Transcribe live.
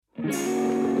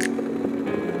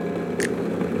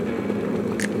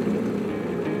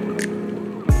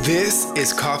This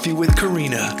is Coffee with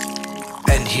Karina.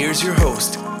 And here's your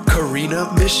host,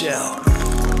 Karina Michelle.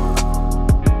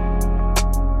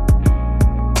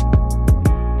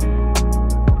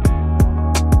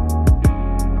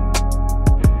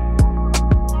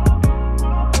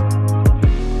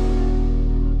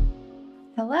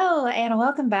 Hello, and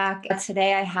welcome back.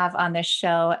 Today I have on the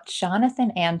show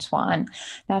Jonathan Antoine.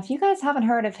 Now, if you guys haven't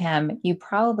heard of him, you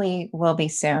probably will be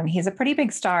soon. He's a pretty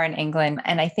big star in England,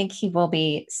 and I think he will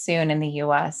be soon in the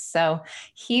US. So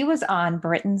he was on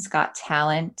Britain's Got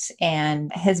Talent,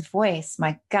 and his voice,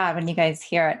 my God, when you guys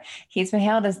hear it, he's been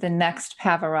hailed as the next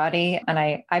Pavarotti, and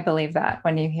I believe that.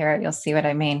 When you hear it, you'll see what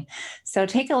I mean. So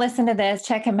take a listen to this,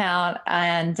 check him out,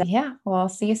 and yeah, we'll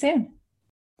see you soon.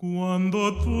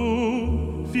 Quando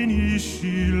tu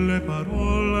finisci le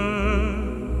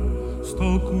parole,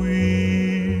 sto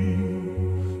qui,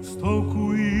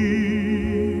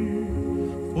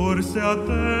 forse a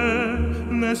te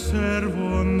ne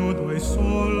servono due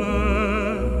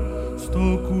sole,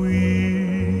 sto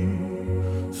qui,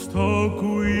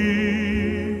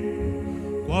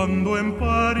 quando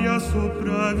impari a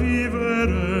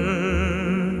sopravvivere,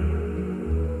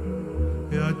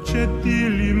 e accetti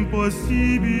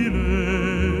l'impossibile,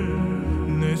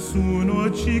 nessuno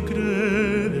ci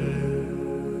crede,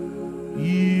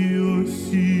 io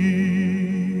sì.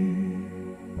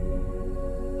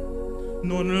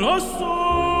 Non lo so,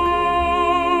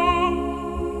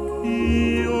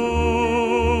 io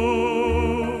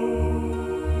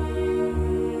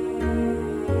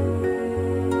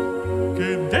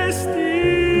che destino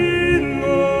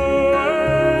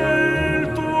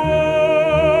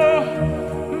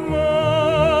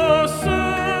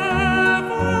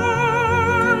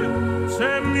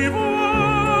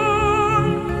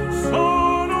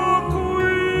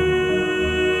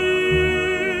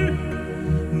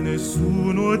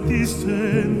ti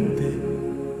sente,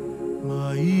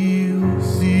 ma io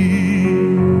sì.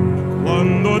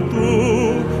 Quando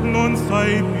tu non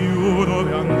sai più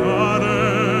dove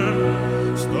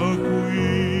andare, sto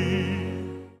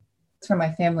qui. That's where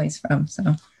my family's from,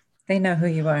 so they know who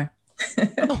you are.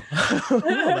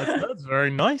 That's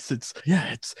very nice. It's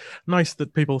nice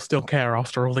that people still care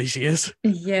after all these years.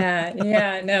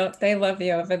 No, they love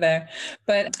you over there.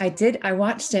 But I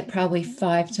watched it probably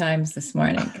 5 times this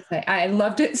morning because I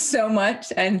loved it so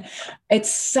much, and it's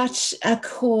such a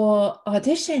cool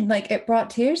audition. Like, it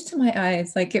brought tears to my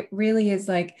eyes. Like, it really is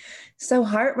like so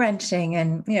heart-wrenching,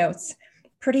 and it's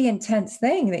pretty intense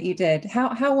thing that you did.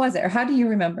 How was it, or how do you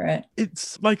remember it?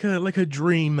 It's like a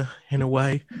dream in a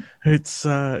way. It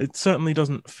certainly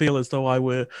doesn't feel as though I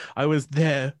was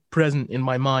there, present in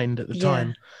my mind at the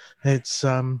time. It's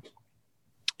I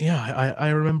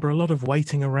remember a lot of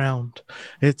waiting around.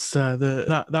 It's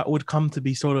that would come to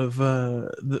be sort of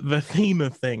the theme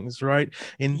of things, right?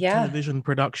 In television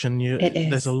production,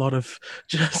 there's a lot of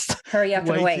just hurry up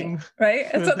and wait, right?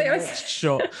 That's what they always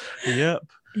shot. Yep.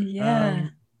 Yeah.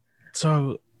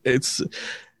 So it's,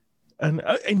 and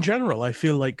in general, I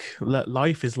feel like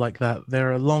life is like that.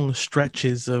 There are long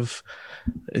stretches of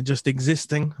just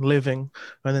existing, living,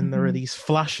 and then there are these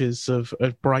flashes of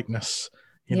brightness,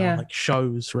 like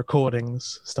shows,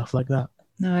 recordings, stuff like that.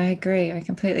 No, I agree. I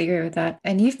completely agree with that.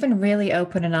 And you've been really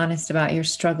open and honest about your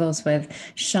struggles with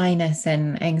shyness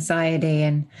and anxiety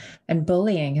and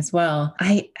bullying as well.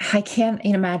 I can't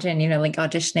imagine, like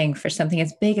auditioning for something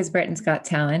as big as Britain's Got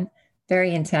Talent,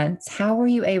 very intense. How were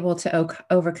you able to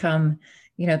overcome,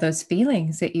 those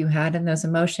feelings that you had and those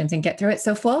emotions and get through it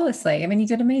so flawlessly? I mean, you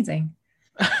did amazing.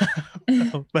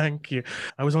 Oh, thank you.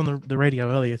 I was on the radio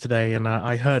earlier today, and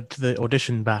I heard the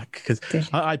audition back because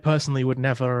I personally would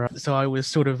never. So I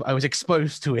was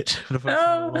exposed to it for the first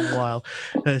time in a long while.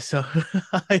 So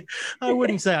I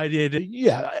wouldn't say I did.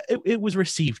 Yeah, it was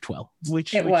received well,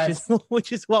 which is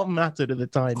what mattered at the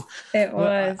time. It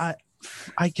was.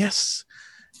 I guess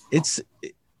it's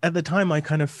at the time I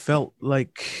kind of felt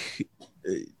like.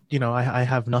 I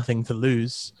have nothing to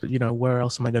lose. Where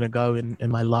else am I going to go in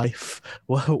my life?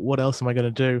 What else am I going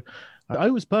to do? I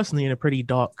was personally in a pretty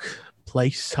dark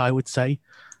place, I would say.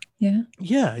 Yeah.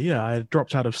 I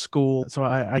dropped out of school. So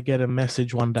I get a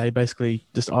message one day basically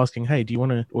just asking, hey, do you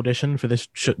want to audition for this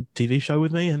TV show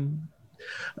with me? And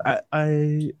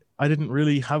I didn't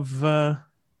really have the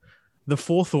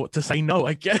forethought to say no,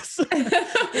 I guess.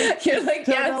 You're like,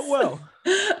 yes.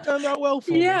 Turned out well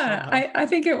for me. Yeah, I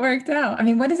think it worked out. I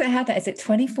mean, what does it have? Is it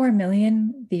 24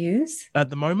 million views? At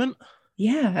the moment?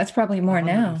 Yeah, that's probably more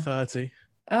now. 30.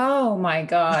 Oh my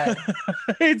God.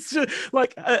 It's just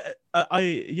like at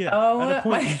a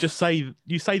point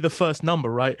you say the first number,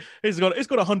 right? It's got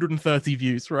 130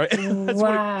 views, right?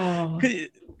 Wow.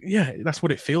 yeah, that's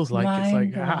what it feels like. It's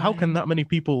like, how can that many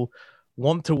people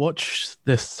want to watch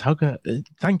this? How can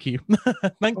thank you.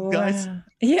 Thank you, guys.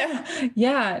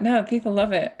 Yeah, no, people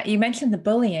love it. You mentioned the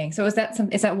bullying, so is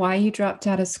that why you dropped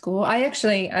out of school? I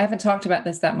haven't talked about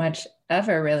this that much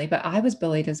ever really, but I was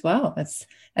bullied as well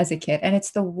as a kid, and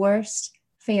it's the worst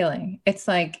feeling. It's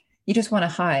like you just want to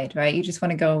hide, right? You just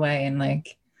want to go away and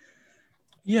like,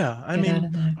 yeah, I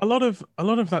mean, a lot of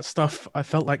that stuff I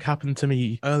felt like happened to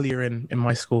me earlier in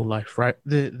my school life, right?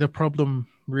 The problem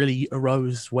really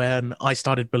arose when I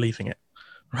started believing it,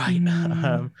 right?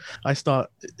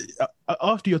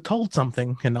 After you're told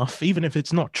something enough, even if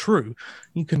it's not true,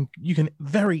 you can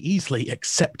very easily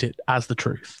accept it as the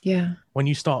truth. Yeah. When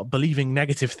you start believing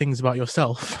negative things about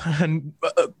yourself, and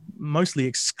mostly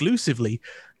exclusively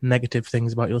negative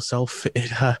things about yourself,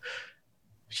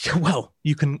 well,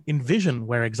 you can envision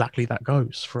where exactly that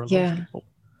goes for a lot of people.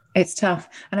 It's tough.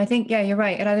 And I think, you're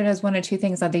right. It either does one or two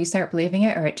things. Either you start believing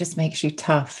it or it just makes you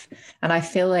tough. And I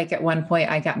feel like at one point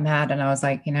I got mad and I was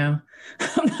like, I'm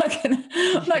not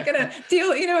gonna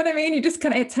deal, you know what I mean? You just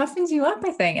it toughens you up,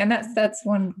 I think. And that's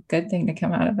one good thing to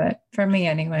come out of it for me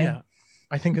anyway. Yeah.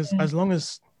 I think as long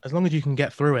as you can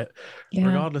get through it,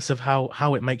 regardless of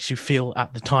how it makes you feel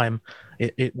at the time,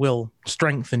 it will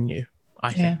strengthen you,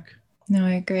 I think. No,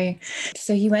 I agree.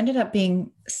 So you ended up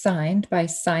being signed by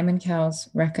Simon Cowell's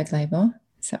record label.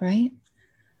 Is that right?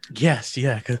 Yes,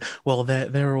 yeah. Well,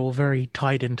 they're all very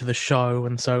tied into the show,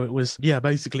 and so it was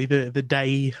basically the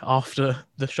day after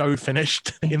the show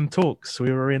finished in talks.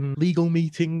 We were in legal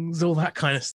meetings, all that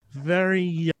kind of stuff.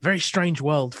 Very, very strange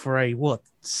world for a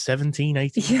 17,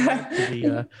 18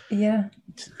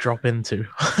 to drop into.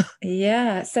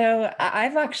 Yeah. So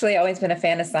I've actually always been a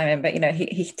fan of Simon, but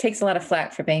he takes a lot of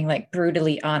flack for being like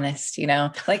brutally honest,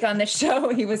 like on the show,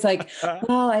 he was like,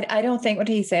 well, I don't think, what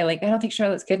did he say? Like, I don't think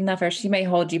Charlotte's good enough, or she may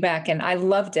hold you back. And I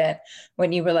loved it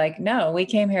when you were like, no, we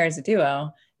came here as a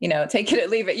duo, take it or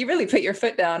leave it. You really put your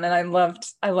foot down. And I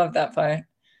loved that part.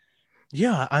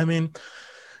 Yeah. I mean,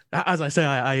 as I say,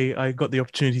 I got the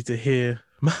opportunity to hear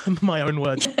my own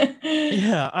words.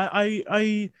 Yeah,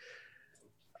 I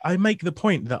make the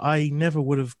point that I never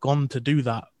would have gone to do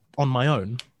that on my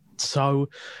own. So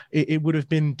it would have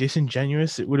been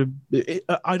disingenuous.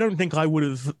 I don't think I would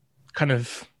have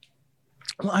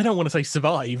I don't want to say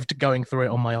survived going through it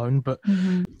on my own, but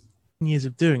years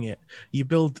of doing it, you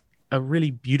build a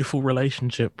really beautiful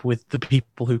relationship with the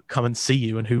people who come and see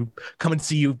you and who come and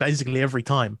see you basically every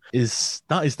time.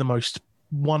 That is the most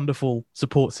wonderful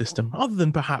support system, other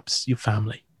than perhaps your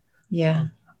family. Yeah,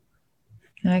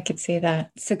 I could see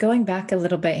that. So going back a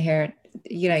little bit here,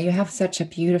 you have such a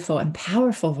beautiful and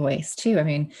powerful voice too. I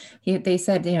mean, they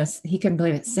said, he couldn't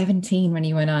believe it, 17 when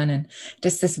you went on, and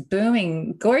just this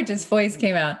booming, gorgeous voice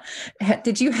came out.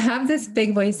 Did you have this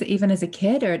big voice even as a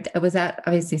kid, or was that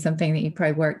obviously something that you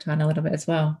probably worked on a little bit as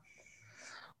well?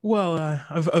 Well,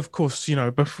 of course,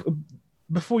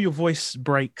 before your voice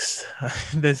breaks,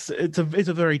 it's a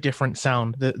very different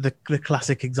sound. The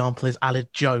classic example is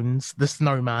Aled Jones, the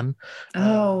Snowman.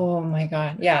 Oh my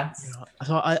God, yeah.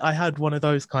 So I had one of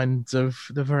those kinds of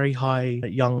the very high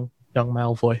young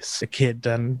male voice, a kid,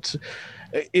 and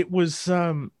it was.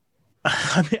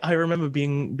 I remember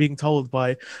being told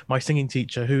by my singing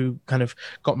teacher, who kind of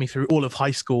got me through all of high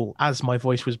school as my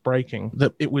voice was breaking,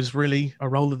 that it was really a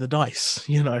roll of the dice.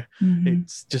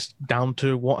 It's just down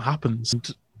to what happens.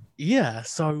 And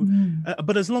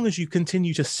but as long as you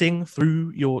continue to sing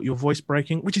through your voice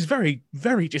breaking, which is very,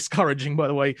 very discouraging, by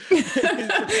the way.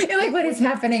 You're like, what is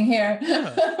happening here?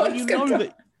 Yeah.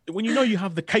 When you know you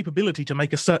have the capability to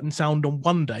make a certain sound on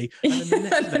one day, and then the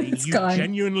next day you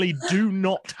genuinely do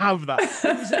not have that.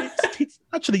 It's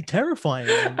actually terrifying.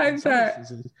 I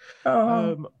bet.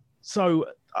 So,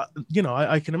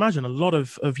 I can imagine a lot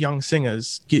of young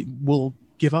singers will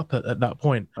give up at that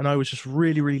point. And I was just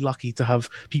really, really lucky to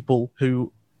have people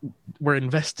who were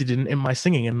invested in my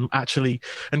singing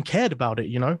and cared about it.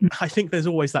 I think there's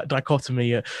always that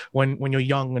dichotomy when you're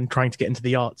young and trying to get into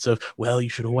the arts of, well, you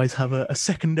should always have a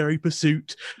secondary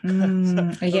pursuit,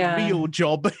 a real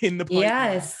job in the pipeline.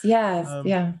 Yes.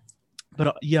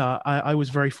 But I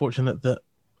was very fortunate that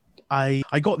I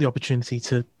got the opportunity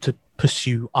to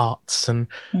pursue arts and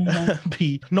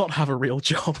not have a real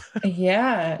job.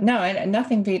 Yeah, no, and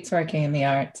nothing beats working in the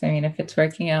arts. I mean, if it's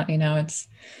working out,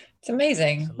 it's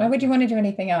amazing. Absolutely. Why would you want to do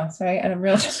anything else, right? And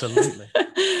Absolutely.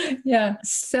 Yeah.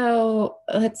 So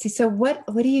let's see. So what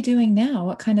are you doing now?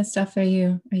 What kind of stuff are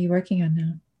you working on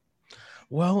now?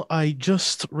 Well, I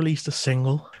just released a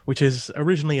single, which is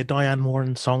originally a Diane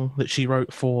Warren song that she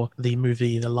wrote for the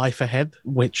movie The Life Ahead,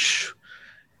 which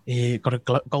It got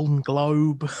a Golden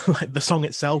Globe, like the song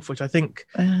itself, which I think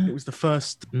it was the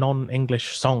first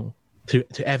non-English song to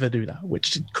ever do that,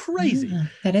 which is crazy.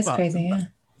 That is crazy, yeah.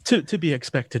 To be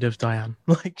expected of Diane.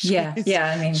 Like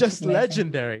I mean, just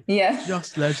legendary. Yeah.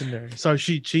 Just legendary. So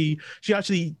she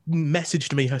actually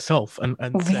messaged me herself and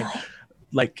said,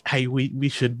 like, hey, you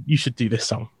should do this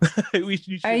song.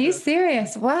 Are you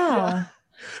serious? Wow. Yeah.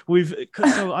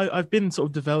 I've been sort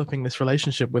of developing this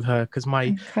relationship with her because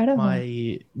my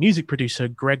music producer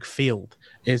Greg Field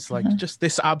is like just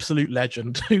this absolute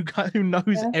legend who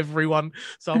knows everyone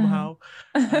somehow.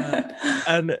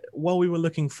 And while we were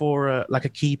looking for a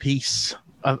key piece,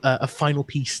 a final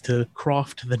piece to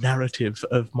craft the narrative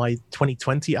of my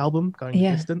 2020 album, Going the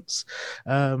Distance,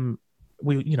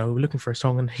 we were looking for a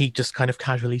song, and he just kind of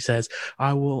casually says,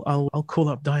 I'll call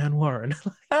up Diane Warren.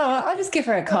 I'll just give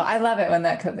her a call. I love it when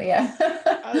that comes. Yeah.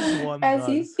 As one does.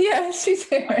 She's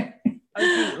here. I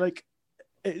feel like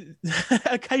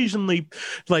occasionally,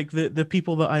 like the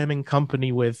people that I am in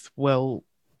company with will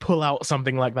pull out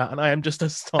something like that, and I am just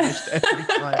astonished every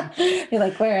time. You're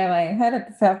like, where am I? How did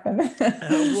this happen?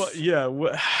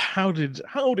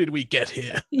 How did we get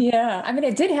here? Yeah, I mean,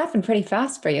 it did happen pretty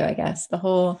fast for you, I guess. The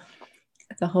whole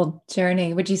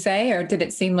journey, would you say, or did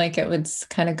it seem like it was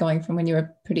kind of going from when you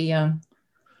were pretty young?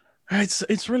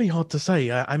 It's really hard to say.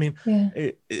 I mean,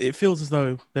 it feels as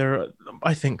though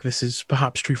I think this is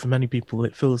perhaps true for many people.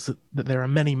 It feels that there are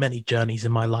many, many journeys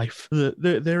in my life.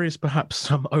 There is perhaps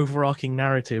some overarching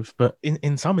narrative, but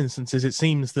in some instances, it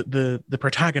seems that the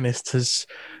protagonist has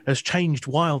changed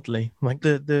wildly. Like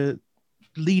the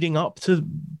leading up to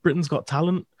Britain's Got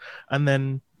Talent, and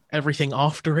then everything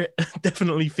after it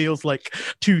definitely feels like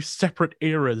two separate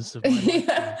eras of my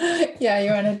life.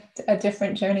 You're on a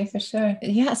different journey for sure.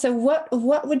 Yeah. So what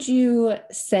would you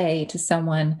say to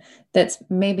someone that's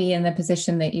maybe in the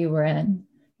position that you were in,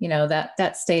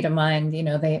 that state of mind,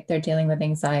 they're dealing with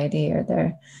anxiety, or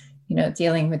they're,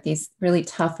 dealing with these really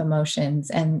tough emotions,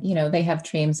 and, they have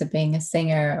dreams of being a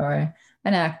singer or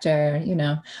an actor,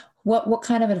 what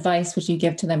kind of advice would you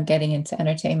give to them getting into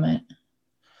entertainment?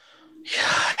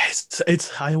 Yeah,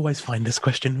 it's I always find this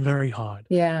question very hard.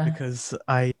 Yeah. Because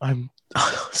I'm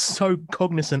so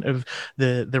cognizant of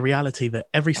the reality that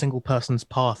every single person's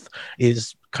path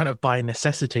is kind of by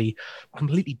necessity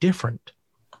completely different.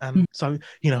 And so,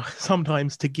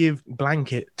 sometimes to give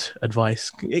blanket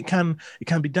advice, it can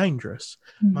be dangerous.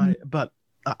 But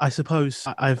I suppose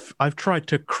I've tried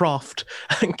to craft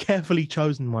carefully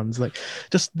chosen ones. Like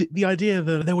just the idea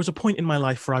that there was a point in my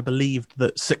life where I believed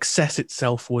that success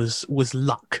itself was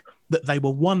luck, that they were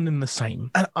one and the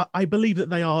same. And I believe that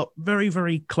they are very,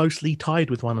 very closely tied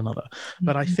with one another.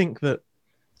 But I think that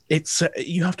it's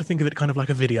you have to think of it kind of like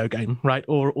a video game, right?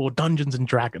 Or Dungeons and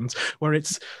Dragons, where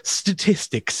it's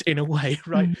statistics in a way,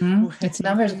 right? It's a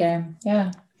numbers game.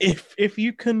 Yeah. If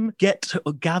you can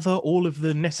gather all of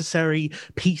the necessary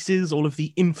pieces, all of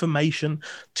the information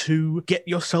to get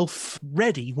yourself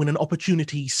ready when an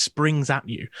opportunity springs at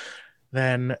you,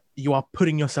 then you are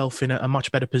putting yourself in a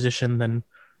much better position than,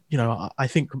 I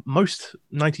think most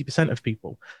 90% of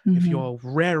people. If you're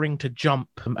raring to jump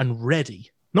and ready,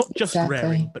 not just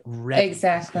raring, but ready.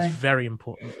 Exactly. Is very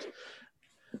important.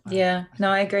 Yeah,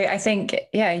 no, I agree. I think,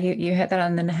 you hit that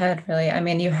on the head, really. I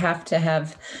mean, you have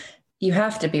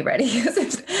to be ready.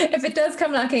 If it does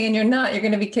come knocking and you're not, you're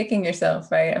going to be kicking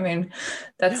yourself, right? I mean,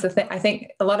 that's the thing. I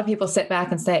think a lot of people sit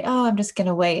back and say, oh, I'm just going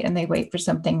to wait. And they wait for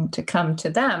something to come to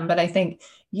them. But I think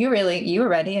you were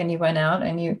ready, and you went out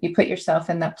and you put yourself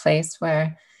in that place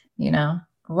where,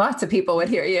 lots of people would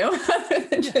hear you.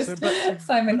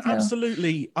 Simon Cowell.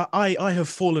 Absolutely. I have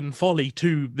fallen folly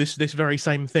to this very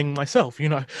same thing myself,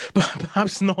 but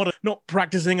perhaps not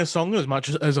practicing a song as much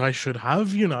as I should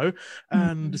have,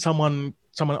 and someone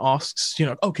asks,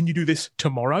 oh, can you do this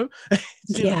tomorrow?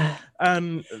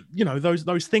 And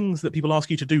those things that people ask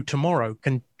you to do tomorrow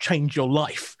can change your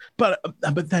life. But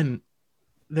then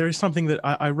there is something that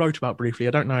I wrote about briefly.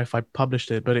 I don't know if I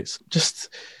published it, but it's just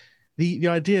the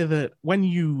idea that when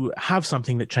you have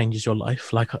something that changes your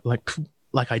life, like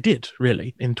I did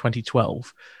really in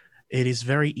 2012, it is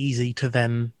very easy to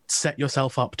then set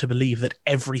yourself up to believe that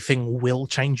everything will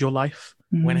change your life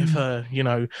whenever,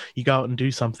 you go out and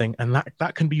do something. And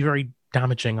that can be very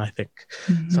damaging, I think.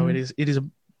 So it is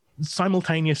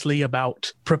simultaneously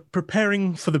about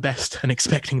preparing for the best and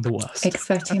expecting the worst.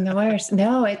 Expecting the worst.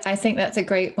 No, I think that's a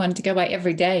great one to go by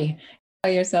every day.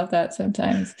 Tell yourself that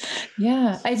sometimes.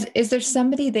 Yeah. Is there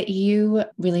somebody that you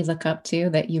really look up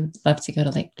to that you'd love to go to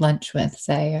like lunch with,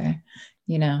 say, or,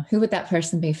 who would that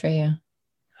person be for you?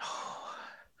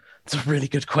 It's a really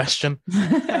good question.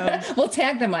 We'll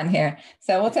tag them on here.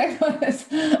 So we'll tag them on this.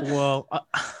 Well,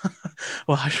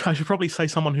 I should probably say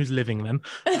someone who's living then.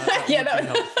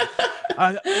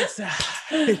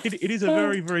 It is a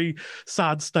very, very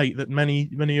sad state that many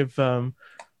of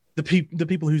the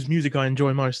people whose music I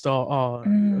enjoy most are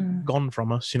gone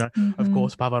from us. Of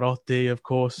course, Pavarotti, of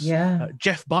course.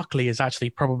 Jeff Buckley is actually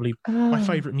probably my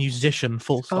favorite musician,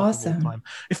 full stop, of all time.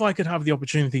 If I could have the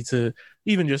opportunity to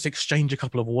even just exchange a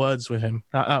couple of words with him,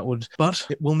 that would. But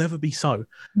it will never be so.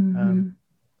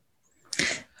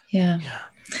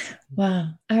 Wow.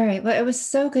 All right. Well, it was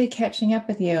so good catching up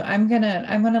with you. I'm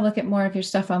gonna look at more of your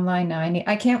stuff online now.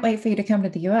 I can't wait for you to come to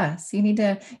the US. You need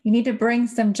to bring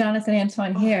some Jonathan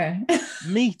Antoine here.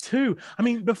 Me too. I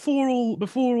mean, before all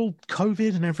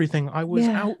COVID and everything, I was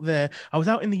out there. I was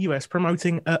out in the US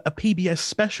promoting a PBS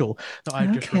special that I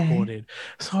just recorded.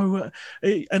 So,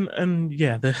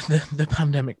 the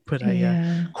pandemic put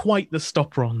quite the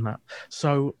stopper on that.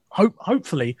 So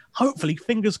hopefully,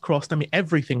 fingers crossed. I mean,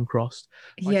 everything crossed.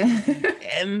 By the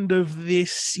end of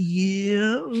this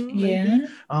year, maybe,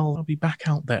 I'll be back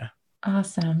out there.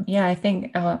 Awesome. Yeah, I think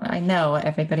I know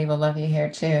everybody will love you here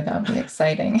too. That'll be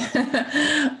exciting.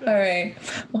 All right.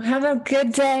 Well, have a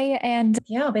good day, and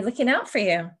I'll be looking out for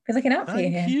you.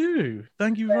 Thank you.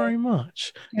 Thank you very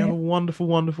much. You have a wonderful,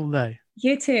 wonderful day.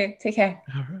 You too. Take care.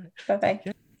 All right. Bye-bye.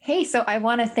 Okay. Hey, so I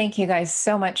want to thank you guys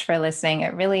so much for listening.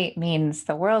 It really means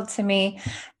the world to me.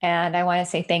 And I want to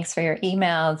say thanks for your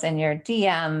emails and your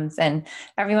DMs and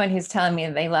everyone who's telling me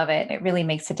that they love it. It really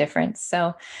makes a difference.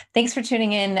 So thanks for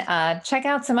tuning in. Check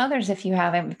out some others if you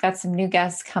haven't. We've got some new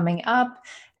guests coming up.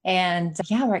 And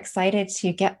we're excited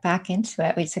to get back into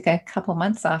it. We took a couple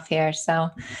months off here. So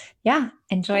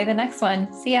enjoy the next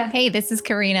one. See ya. Hey, this is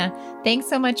Karina. Thanks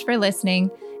so much for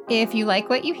listening. If you like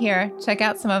what you hear, check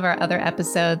out some of our other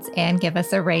episodes and give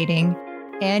us a rating.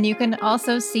 And you can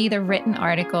also see the written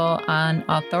article on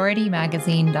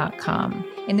authoritymagazine.com.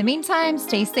 In the meantime,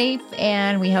 stay safe,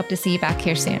 and we hope to see you back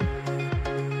here soon.